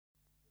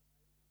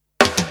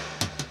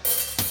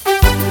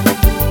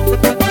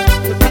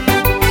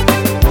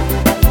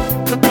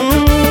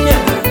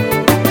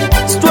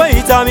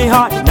got me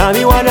hot, now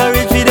me wanna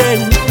reach it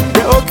in.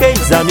 Deo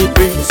Kayz me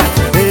prince.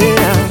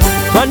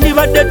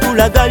 Twandibadde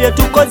tulaga bye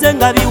tukoze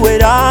nga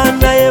biwera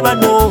naye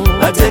bano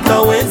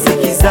bateekawo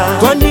enzikiza.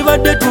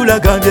 Twandibadde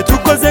tulaga bye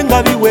tukoze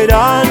nga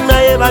biwera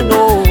naye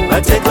bano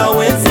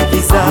bateekawo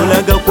enzikiza.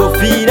 Mulaga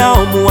kofiira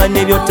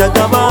omuwane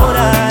by'otagaba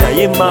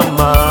naye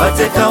mama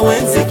bateekawo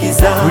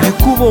enzikiza. Buli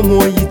kuba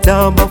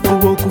omwoyita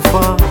bafuba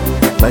okufa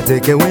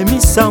bateekewo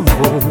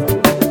emisango.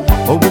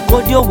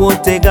 Obukodyo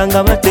bw'otega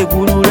nga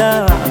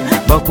bategulula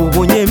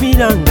bakubunye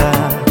emiranga.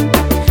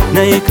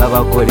 Naye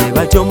kabakole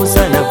batyo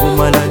omusana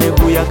gumala ne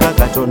guyaka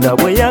Katonda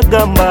bwe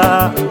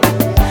yagamba.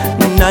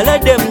 Now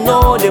let them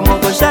know them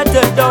won't shut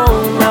it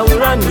down. Now we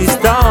run this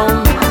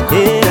town.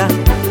 Yeah.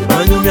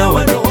 Banyumya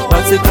wano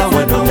baseka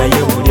wano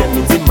naye muli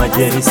emitima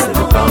gyebisse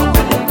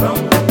bukambwe.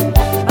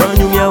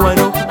 Banyumya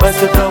wano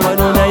baseka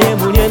wano naye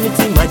muli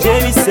emitima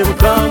gyebisse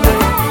bukambwe.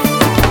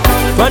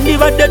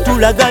 Twandibadde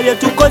tulaga bye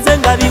tukoze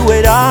nga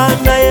biwera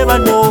naye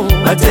bano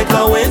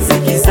bateekawo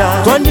enzikiza.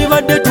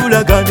 Twandibadde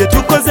tulaga bye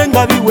tukoze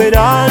nga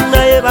biwera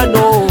naye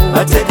bano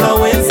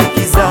bateekawo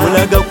enzikiza.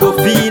 Mulaga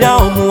kofiira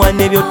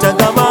omuwane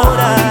by'otagaba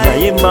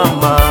naye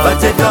mama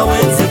bateekawo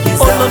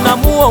enzikiza. Ono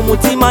namuwa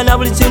omutima na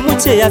buli kimu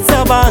kye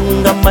yasaba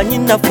nga mmanyi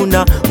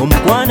nafuna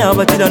omukwana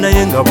abatira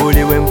naye nga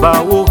boliwe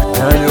mbaawo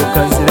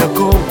nalyoka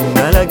nzireko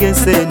ngalaga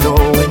ensi eno.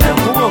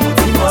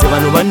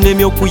 Bano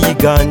bannemye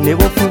okuyiga ne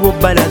bofuba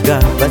obbalaga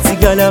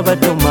basigala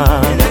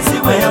batoma.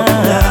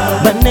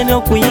 Bannemye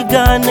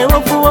okuyiga ne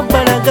bofuba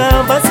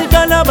obbalaga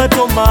basigala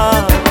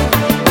batoma.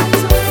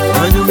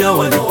 Banyumya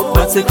wano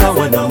baseka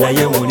wano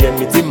naye muli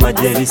emitima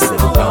gyebisse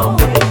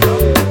bukambwe.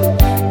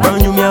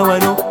 Banyumya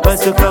wano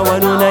baseka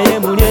wano naye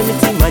muli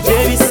emitima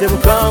gyebisse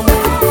bukambwe.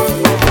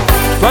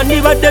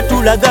 Twandibadde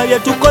tulaga bye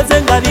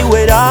tukoze nga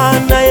biwera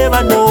naye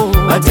bano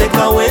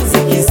bateekawo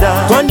enzikiza.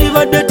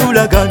 Twandibadde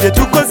tulaga bye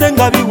tukoze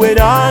nga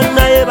biwera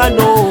naye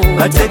bano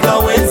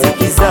bateekawo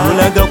enzikiza.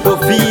 Mulaga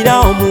kofiira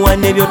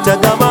omuwane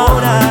by'otagaba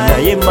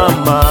naye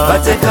mama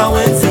bateekawo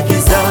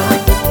enzikiza.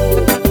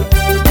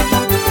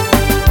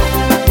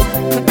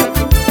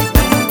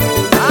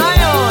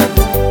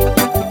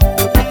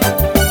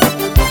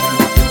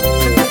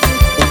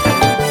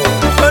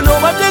 Bano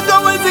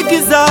bateekawo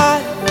enzikiza.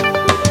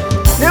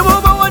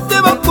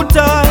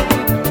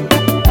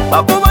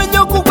 Bakumanyi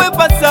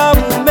okukwepasa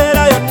mu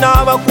mbeera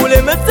yonna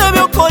bakulemesa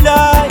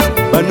by'okola.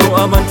 Bano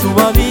abantu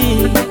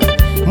babi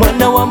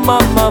mwana wa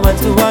mama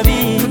abantu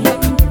babi.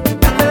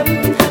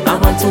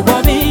 Abantu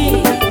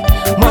babi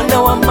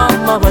mwana wa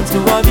mama abantu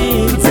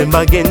babi. Nze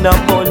mbagenda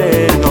mpola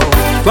eno.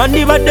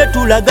 Twandibadde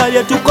tulaga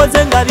bye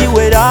tukoze nga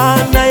biwera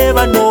naye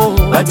bano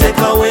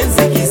bateekawo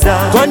enzikiza.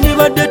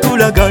 Twandibadde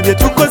tulaga bye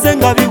tukoze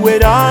nga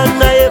biwera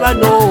naye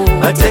bano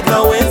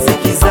bateekawo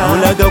enzikiza.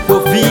 Mulaga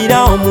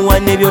kofiira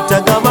omuwane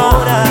by'otagaba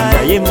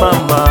naye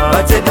mama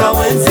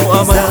bateekawo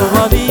enzikiza. Abantu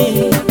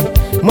babi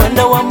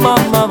mwana wa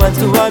mama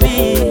abantu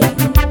babi.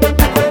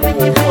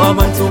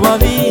 Abantu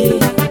babi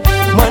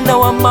mwana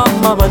wa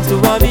mama abantu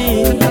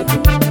babi.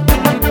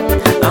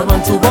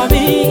 Abantu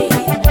babi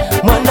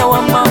mwana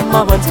wa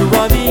mama abantu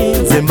babi.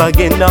 Nze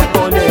mbagenda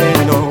mpola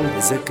eno.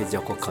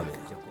 Nzekejjako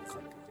kamera.